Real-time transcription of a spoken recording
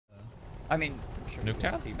I mean, I'm sure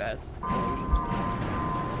Nuketown? sea bass.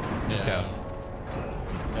 Nuketown.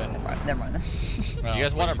 Never mind. Well, you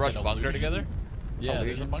guys want to rush bunker together? Yeah,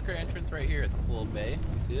 there's a bunker entrance right here at this little bay.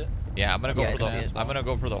 You see it? Yeah, I'm gonna go for the. it. I'm gonna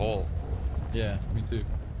go for the hole. Yeah, me too.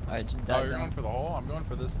 Alright, just Oh, dive you're down. going for the hole? I'm going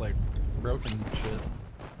for this like broken shit.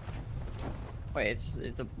 Wait,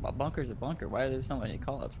 it's a bunker's a bunker. Why are there so many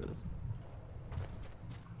callouts for this?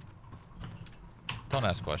 Don't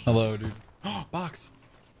ask questions. Hello, dude. Box.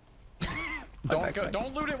 Don't go.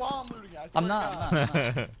 Don't loot it while I'm looting, guys. I'm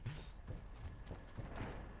not.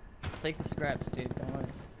 Take the scraps, dude. Don't worry.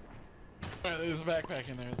 Alright, there's a backpack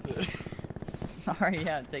in there. That's it. Alright,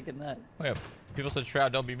 yeah, taking that. Wait up. People said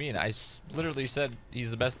Shroud, don't be mean. I literally said he's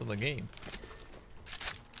the best in the game.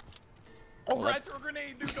 Oh, Well, I threw a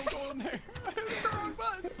grenade, dude. Don't go in there. I hit the wrong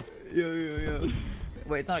button. Yo.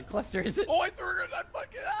 Wait, it's not a cluster, is it? Oh, I threw a grenade. I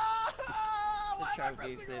fucking. Why am I Shroud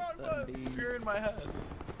pressing base the it, wrong button? dude. You're in my head.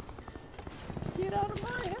 Get out of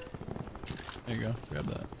my head. There you go. Grab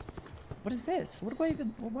that. What is this? What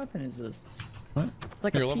weapon is this? What? It's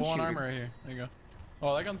like Here, a level pea 1 shooter. armor right here. There you go.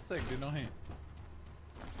 Oh, that gun's sick, dude. No hate.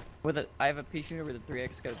 I have a pea shooter with a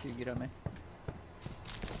 3x scope. You get on me.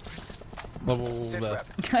 Level Sit best.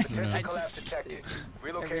 rep. Potential I collapse just- detected.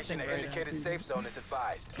 Relocation to Everything right indicated now. safe zone is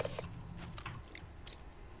advised.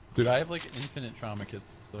 Dude, I have like infinite trauma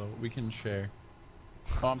kits, so we can share.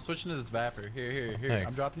 Oh, I'm switching to this Vapor. Here. Thanks.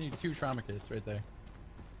 I'm dropping you 2 trauma kits right there.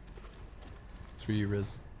 It's for you,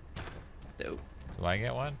 Riz. Dope. Do I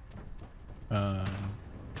get one? So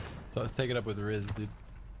let's take it up with Riz, dude.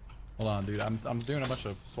 Hold on, dude. I'm doing a bunch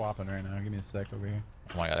of swapping right now. Give me a sec over here.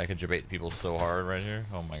 Oh my god, I could debate people so hard right here.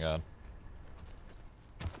 Oh my god.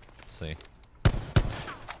 Let's see.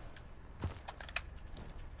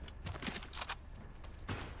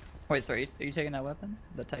 Wait, sorry. Are you taking that weapon?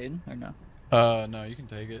 The Titan or no? No, you can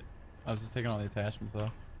take it. I was just taking all the attachments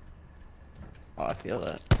off. Oh, I feel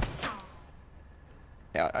that.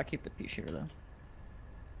 Yeah, I'll keep the pea shooter though.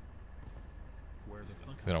 Where the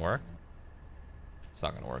fuck? Gonna work? It's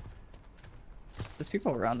not gonna work. There's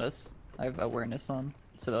people around us. I have awareness on,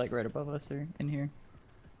 so they're like right above us or in here.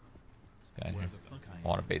 This guy in here. I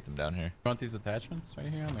want to bait them down here. You want these attachments right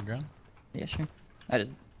here on the ground? Yeah, sure. I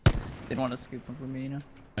just didn't want to scoop them for me, you know.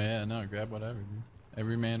 Oh, yeah, no, grab whatever, dude.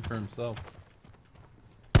 Every man for himself.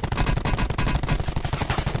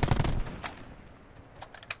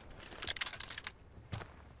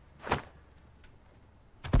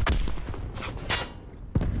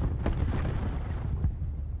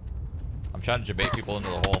 I'm trying to debate people into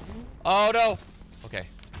the hole. Oh no! Okay.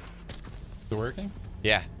 Is it working?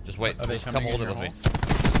 Yeah, just wait. Are they Just come coming in hold it your with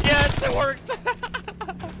me. Yes, it worked!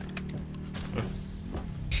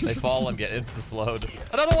 They fall and get insta-slowed.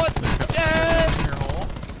 Another one! Yes! In your hole?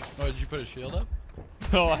 Oh, did you put a shield up?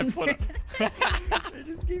 No, I put They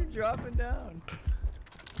just keep dropping down.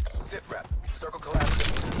 Sit rep. Circle collapse.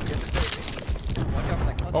 Get to safety. Watch out for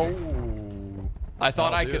that cluster. Oh. I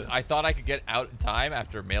thought I'll do it. I thought I could get out in time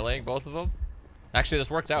after meleeing both of them. Actually, this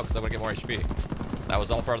worked out because I'm gonna get more HP. That was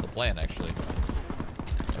all part of the plan, actually.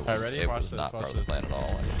 Alright, ready? It Watch was this, not watch part of the this. plan at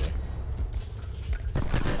all, actually.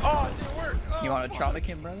 Oh, it didn't work! Oh, You want a fuck. trauma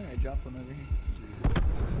kit, brother? I dropped one over here.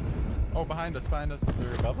 Oh, behind us.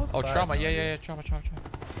 They're above us? Oh, Side? trauma! No, Yeah, dude. trauma.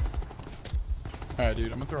 Alright, dude.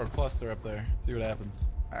 I'm gonna throw a cluster up there. See what happens.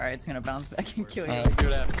 Alright, it's gonna bounce back and kill you. Alright, let's see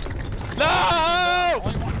what happens. No!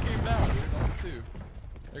 Only one came down, dude. Only 2.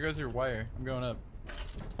 There goes your wire. I'm going up.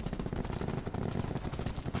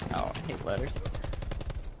 Oh, I hate letters.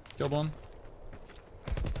 Killed one.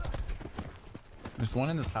 There's one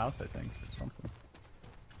in this house, I think, or something.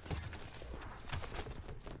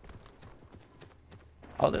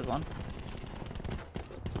 Oh, there's one.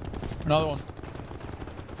 Another one.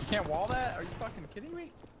 You can't wall that? Are you fucking kidding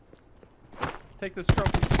me? Take this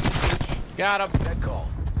trophy, bitch. Got him! Dead call.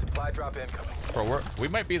 Supply drop incoming. Bro, we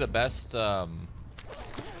might be the best. Yep.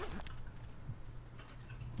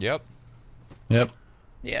 Yep.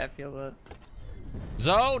 Yeah, I feel that.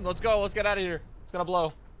 Zone! Let's go. Let's get out of here. It's gonna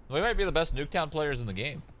blow. We might be the best Nuketown players in the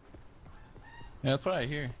game. Yeah, that's what I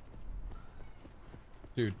hear.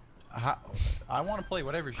 Dude, I want to play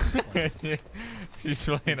whatever she's playing. She's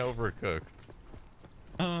playing Overcooked.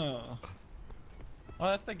 Oh,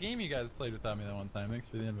 that's that game you guys played without me that one time. Thanks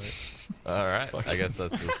for the invite. All right. I guess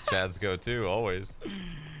that's just Chad's go-to always.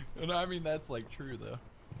 No, I mean that's like true though.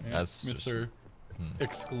 Yeah, That's just- Mr.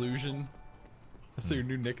 Exclusion. That's your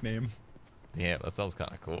new nickname. Yeah, that sounds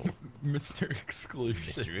kind of cool. Mr.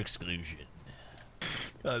 Exclusion. Mr. Exclusion.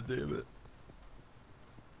 God damn it.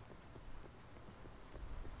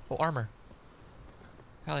 Oh, armor.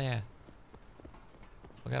 Hell yeah.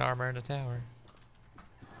 We got armor in the tower.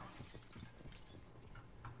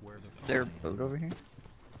 Their boat over here.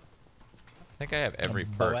 I think I have every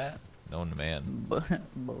perk Boat? known to man.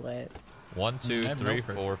 Bullet. 1, 2, I have 3, no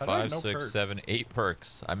perks. 4, How do I have 5, no 6, perks? 7, 8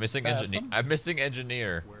 perks. I'm missing I have engineer. some. I'm missing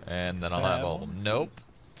engineer, and then I'll I have all of them. Nope.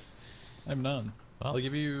 I have none. Well. I'll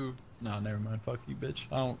give you. No, never mind. Fuck you, bitch.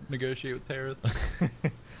 I don't negotiate with terrorists.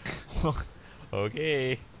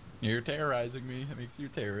 Okay. You're terrorizing me. That makes you a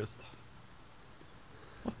terrorist.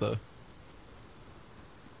 What the?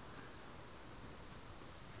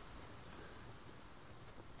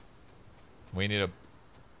 We need a.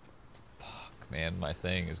 Fuck, man, my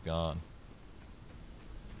thing is gone.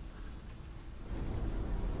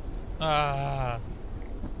 Ah.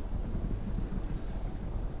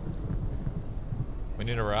 We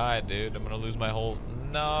need a ride, dude. I'm gonna lose my whole.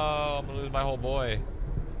 No, I'm gonna lose my whole boy.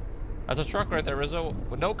 That's a truck right there, Rizzo.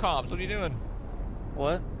 With no comms. What are you doing?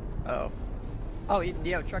 What? Oh. Oh,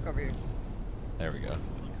 yeah, truck over here. There we go.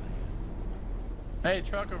 Hey,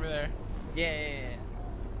 truck over there. Yeah.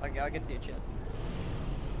 I'll get to you, Chip.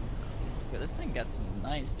 Yeah, this thing got some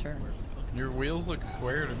nice turns. Your wheels look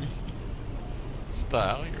square to me. What the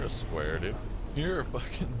hell? You're a square, dude. You're a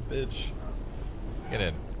fucking bitch. Get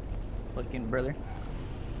in. Looking, brother.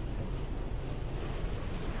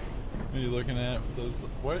 What are you looking at with those?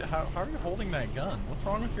 What? How are you holding that gun? What's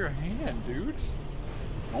wrong with your hand, dude?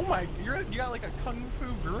 Oh my! You got like a kung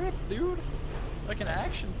fu grip, dude. Like an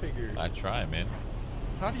action figure. I try, man.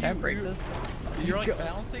 How do you? Can I break this? You're like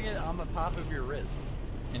balancing it on the top of your wrist,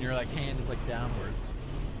 and your like hand is like downwards.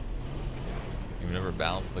 You've never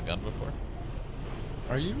balanced a gun before?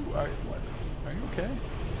 Are you? Are you okay?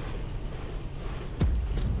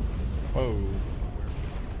 Whoa.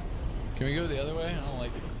 Can we go the other way? I don't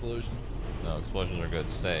like explosions. No, explosions are good.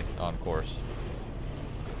 Stay on course.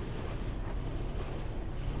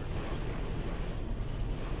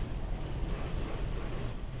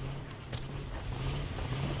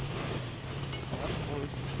 Oh, that's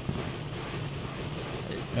close.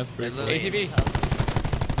 That's pretty they're cool. literally in ATV. these houses.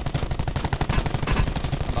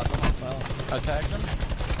 I'm about to hop out. I tagged him.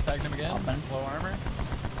 Tagged him again. Open. Low armor.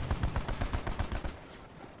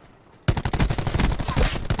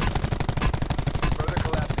 Further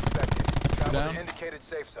collapse expected. Travel Down. to indicated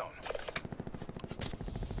safe zone.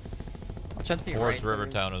 I'll try to see Towards right,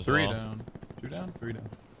 Rivertown as Three well. down. Two down. Three down.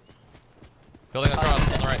 Building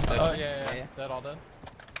across on the right. Oh yeah. Yeah. That all dead?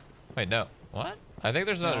 Wait, no. What? I think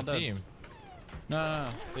there's They're all another dead. team. No.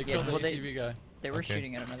 They Yeah, killed well, the they- ATV guy. They were Okay.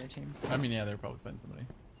 shooting at another team. I mean, yeah, they're probably fighting somebody.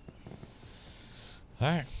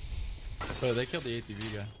 Alright. But they killed the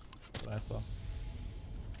ATV guy. That's what I saw.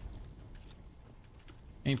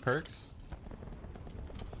 Any perks?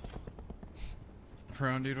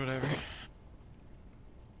 Prone, dude, whatever.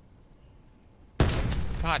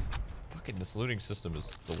 God, fucking this looting system is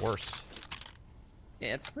the worst.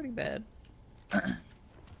 Yeah, it's pretty bad.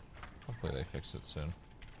 Hopefully they fix it soon.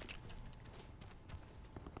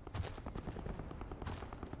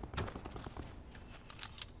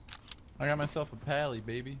 I got myself a pally,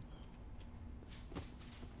 baby.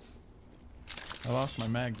 I lost my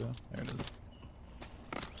mag though. There it is.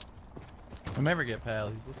 We'll never get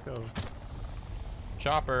pallies. Let's go.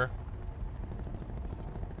 Chopper.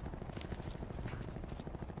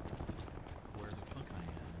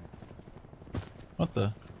 What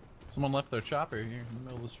the? Someone left their chopper here in the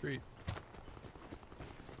middle of the street.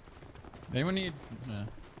 Anyone need? Nah.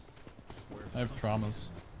 I have traumas.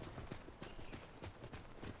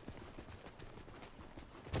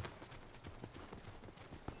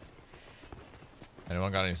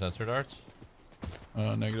 Anyone got any sensor darts?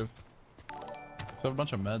 Negative. So a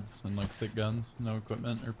bunch of meds and like sick guns, no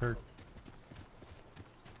equipment or perk.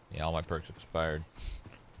 Yeah, all my perks expired.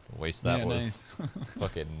 The waste that Yeah, was. nice.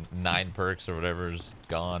 Fucking 9 perks or whatever is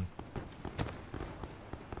gone.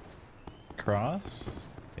 Cross?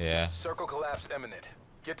 Yeah. Circle collapse imminent.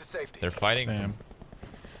 Get to safety. They're fighting Damn.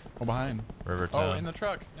 Oh, behind. from Rivertown. Oh, in the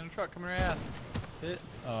truck. In the truck, coming right at us. Hit.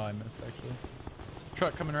 Oh, I missed actually.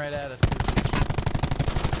 Truck coming right at us.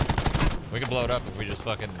 We can blow it up if we just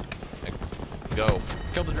fucking like, go.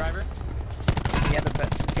 Killed the driver. Yeah, the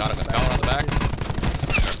best. Got it. Got one on the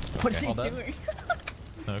back. What's he All dead? doing?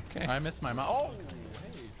 Okay. I missed my Oh!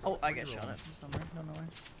 Hey, Oh, I got shot at from somewhere. Don't know where.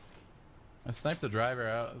 I sniped the driver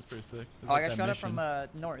out. That was pretty sick. It was Oh, like I got that shot at from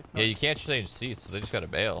mission. north. Yeah, you can't change seats, so they just gotta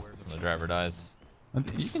bail when the driver dies.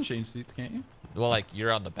 You can change seats, can't you? Well, like,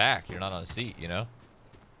 you're on the back, you're not on a seat, you know?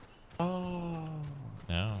 Oh.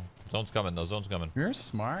 No. Zone's coming, though. Zone's coming. You're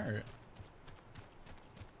smart.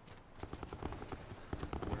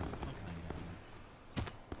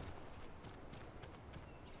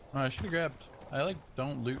 Oh, I should have grabbed. I like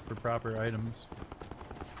don't loot for proper items.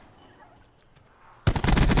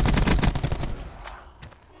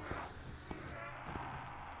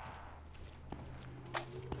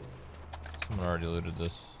 Someone already looted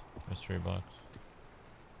this mystery box.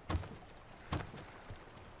 Are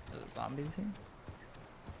there zombies here?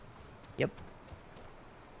 Yep.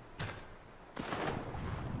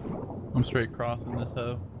 I'm straight crossing this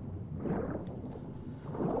hoe.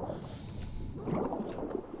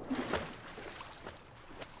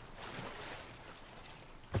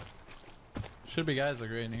 Should be guys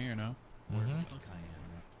like right in here, no? Mm-hmm.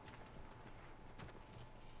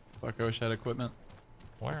 Fuck, I wish I had equipment.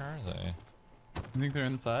 Where are they? You think they're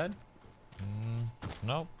inside?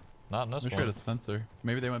 Nope. Not in this We one. should have a sensor.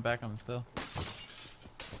 Maybe they went back on this hill.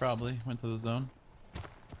 Probably went to the zone.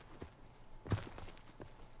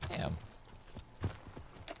 Damn.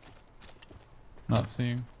 Not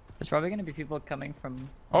seeing. There's probably gonna be people coming from.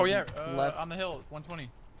 Oh yeah, left. on the hill, 120.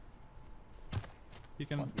 You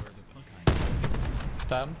can.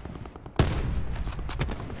 Down.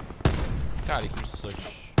 God, he keeps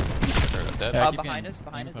such. Dead. Yeah, keep Behind getting- us,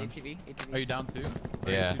 behind us, getting ATV, ATV. Are you down two?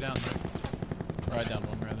 Or Yeah. You down? Or I down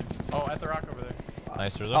one rather. Oh, at the rock over there.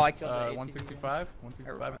 Nice, there's Oh, I killed the ATV. 165.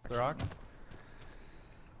 165 at the rock.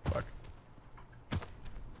 Fuck.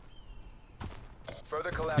 Further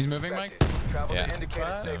collapse He's moving, expected. Travel Yeah. to indicated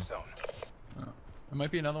Wow. safe zone. Oh. There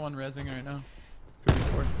might be another one rezzing right now. Could be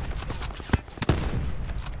four.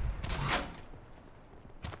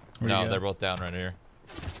 Where'd No, he go? they're both down right here.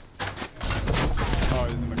 Oh,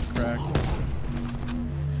 he's in the crack.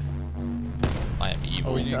 I am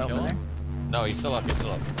evil. Oh, we He's didn't over kill there. him? No, he's still up. He's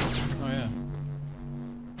still up. Oh, yeah.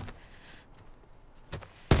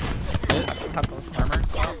 How close? Armor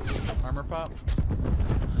pop. Armor pop.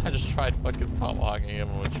 I just tried fucking tomahawking him.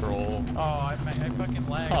 I'm a troll. Oh, I fucking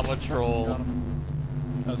lagged. I'm a troll. Got him.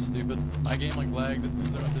 That was stupid. My game like lagged as soon as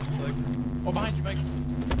I went to click. Oh, behind you, Mike.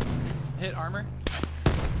 Hit armor.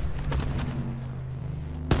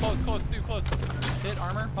 Close, close, too close. Hit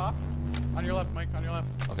armor, pop. On your left, Mike, on your left.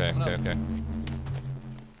 Okay, Coming okay, up. okay.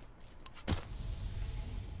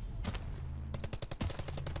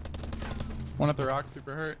 One at the rock,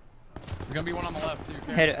 super hurt. There's gonna be one on the left, too.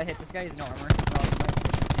 I hit this guy, he's no armor.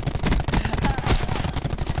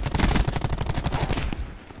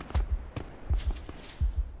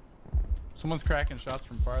 Someone's cracking shots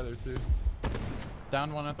from farther, too.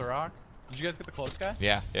 Down one at the rock. Did you guys get the close guy?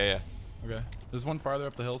 Yeah, yeah, yeah. Okay. There's one farther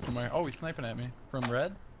up the hill somewhere. Oh, he's sniping at me. From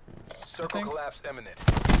red? Circle think. collapse imminent.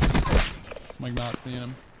 I'm like not seeing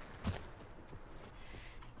him.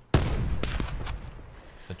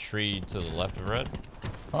 The tree to the left of red.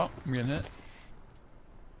 Oh, I'm getting hit.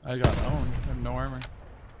 I got owned. I have no armor.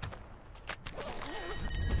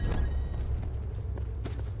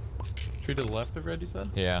 Tree to the left of red, you said?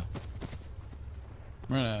 Yeah.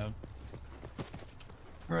 I'm gonna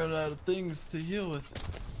run out of things to heal with.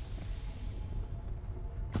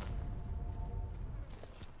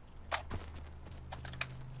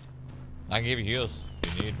 I can give you heals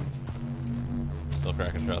if you need. Still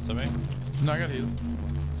cracking shots at me. No, I got heals.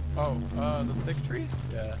 Oh, the thick tree?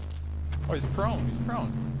 Yeah. Oh, he's prone. He's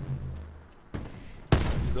prone.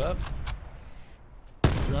 He's up.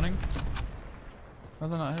 He's running.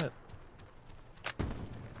 How's that not hit?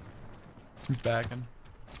 He's backing.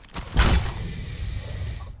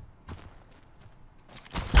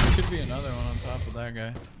 Could be another one on top of that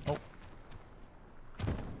guy. Oh.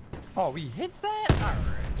 Oh, he hits that?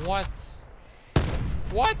 Alright. What?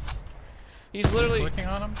 What? He's literally Clicking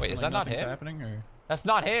on him? Wait, is Like that not nothing's him? happening, or? That's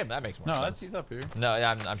not him. That makes more No, sense. that's he's up here. No,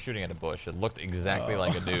 yeah, I'm shooting at a bush. It looked exactly Oh.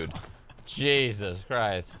 like a dude. Jesus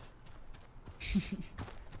Christ.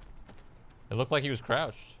 It looked like he was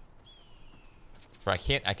crouched. Bro,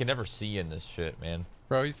 I can never see in this shit, man.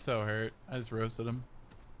 Bro, he's so hurt. I just roasted him.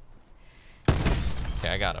 Okay,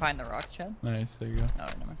 I got him. Behind the rocks, Chad? Nice, there you go. No,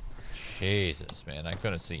 never mind. Jesus, man. I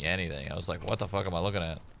couldn't see anything. I was like, what the fuck am I looking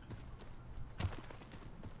at?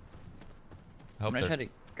 I I'm hope gonna try they're...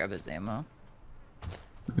 to grab his ammo.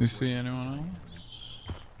 You see anyone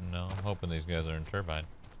else? No, I'm hoping these guys are in turbine.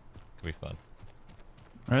 Could be fun.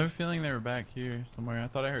 I have a feeling they were back here somewhere. I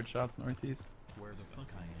thought I heard shots northeast. Where the fuck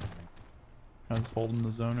I am? I was holding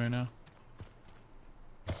the zone right now.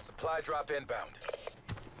 Supply drop inbound.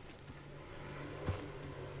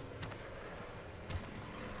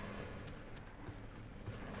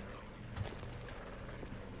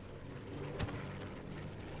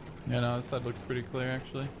 Yeah, no, this side looks pretty clear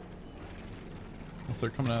actually. Unless they're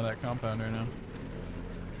coming out of that compound right now.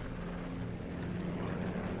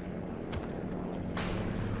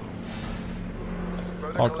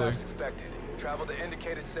 Further All collapse clear. expected. Travel to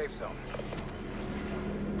indicated safe zone.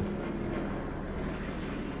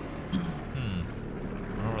 I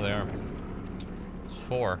don't know where they are. It's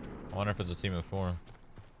 4. I wonder if it's a team of 4.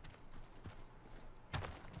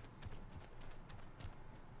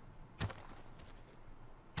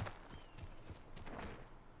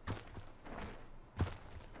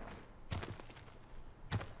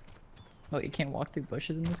 Oh, you can't walk through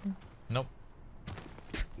bushes in this game? Nope.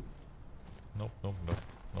 Nope, nope, nope.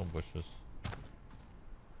 No bushes.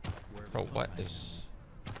 Bro, what is...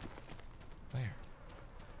 Where?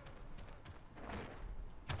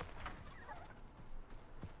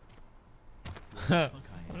 I'm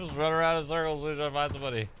just running around in circles until I find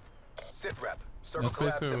somebody. Sit rep. Circle That's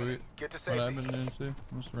collapse basically imminent. Get to what I've safety. been doing too.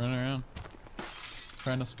 I'm just running around.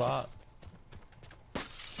 Trying to spot.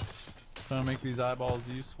 Trying to make these eyeballs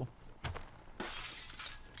useful.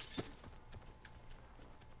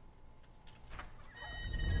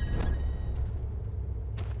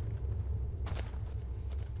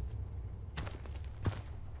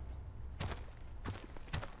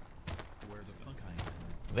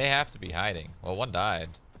 They have to be hiding. Well, one died.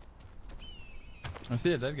 I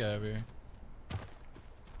see a dead guy over here.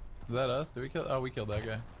 Is that us? Did we kill? Oh, we killed that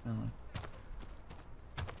guy. Never mind.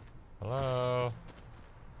 Hello?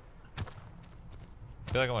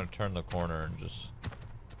 I feel like I want to turn the corner and just...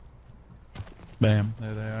 Bam.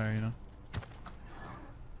 There they are, you know.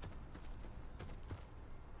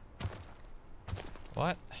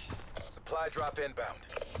 What? Supply drop inbound.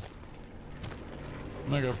 I'm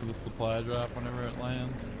gonna go for the supply drop whenever it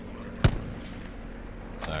lands.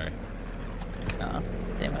 Sorry. Aw,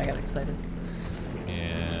 damn, I got excited.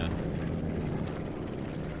 Yeah.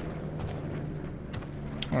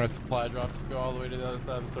 Alright, supply drop. Just go all the way to the other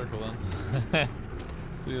side of the circle then.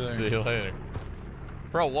 See you there. See you later.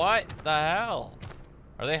 Bro, what the hell?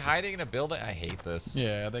 Are they hiding in a building? I hate this.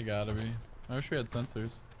 Yeah, they gotta be. I wish we had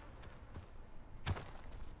sensors.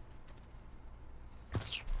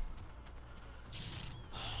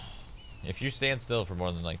 If you stand still for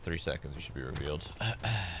more than like 3 seconds, you should be revealed.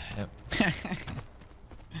 Yep.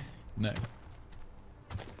 Nice.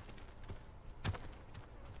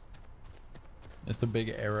 It's a big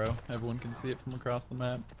arrow. Everyone can see it from across the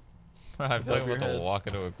map. I feel like I'm Above your about to head. walk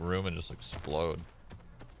into a room and just explode.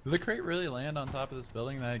 Did the crate really land on top of this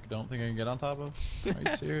building that I don't think I can get on top of?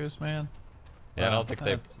 Are you serious, man? Yeah, I Wow,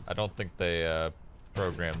 don't think they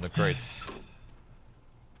programmed the crates.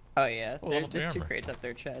 Oh yeah, Oh, there's level just 2 armor. crates up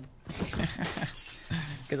there, Chad.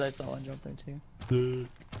 Because I saw one jump there too.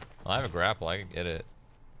 I have a grapple, I can get it.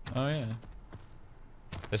 Oh yeah.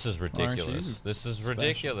 This is Well, aren't you ridiculous. This is special?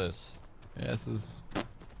 ridiculous. Yeah, this is.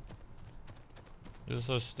 This is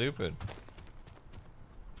so stupid.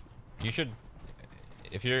 You should,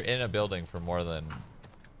 if you're in a building for more than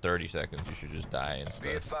 30 seconds, you should just die Be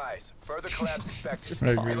instead. advised. Further collapse expected.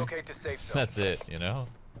 I agree. Relocate to safe zone. That's it, you know?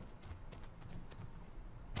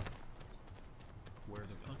 Where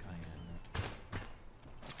the fuck I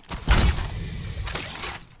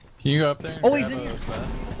Can you go up there? And Oh, he's grab in a here.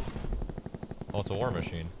 vest? Oh, it's a war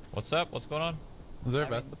machine. What's up? What's going on? Is there a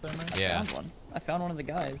vest up there, man? Yeah. Found one. I found one of the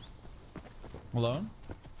guys. Alone?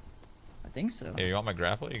 I think so. Here, you want my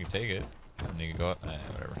grapple? You can take it. And you can go up.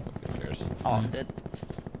 Whatever. Who cares? Oh, I'm dead.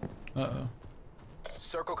 Uh oh.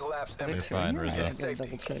 Circle collapse Are they imminent. You're fine, two in Rizzo. here? I Get to gotta safety.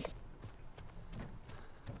 double check.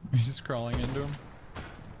 He's crawling into him.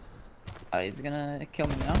 He's gonna kill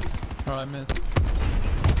me now. Oh, I missed.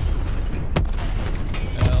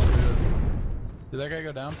 Hell, dude. Did that guy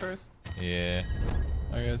go down first? Yeah.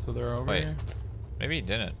 Okay, so they're over Wait. here. Maybe he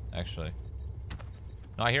didn't, actually.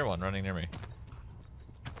 No, I hear one running near me.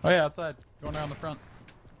 Oh yeah, outside. Going around the front.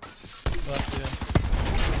 Left, yeah.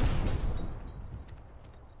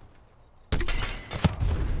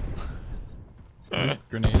 Just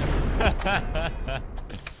grenade.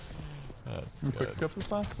 That's Some quick good. scope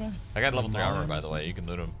this last guy. I got level 3 armor, Mauler by or the way. You can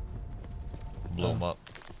loot him. Blow him up.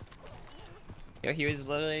 Yo, he was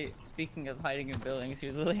literally, speaking of hiding in buildings, he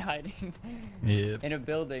was literally hiding Yep. in a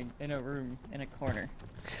building, in a room, in a corner.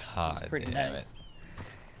 God It's pretty damn nice.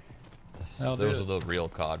 I'll do Those it. are the real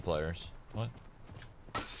COD players. What?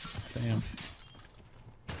 Damn.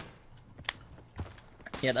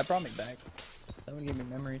 Yeah, that brought me back. That one gave me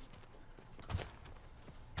memories.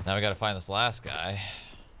 Now we gotta find this last guy.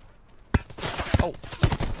 Oh!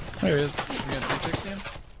 There he is. You got 360 him?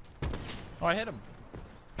 Oh, I hit him.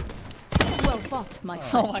 Well fought, my Oh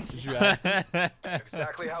friend. my Did you ask?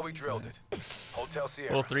 Exactly how we drilled it. Hotel Sierra.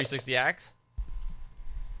 Little 360 axe?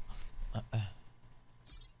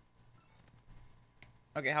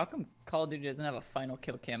 Okay, how come Call of Duty doesn't have a final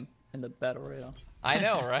kill cam in the Battle Royale? I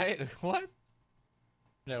know, right? What?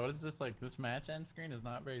 Yeah, what is this like? This match end screen is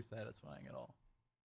not very satisfying at all.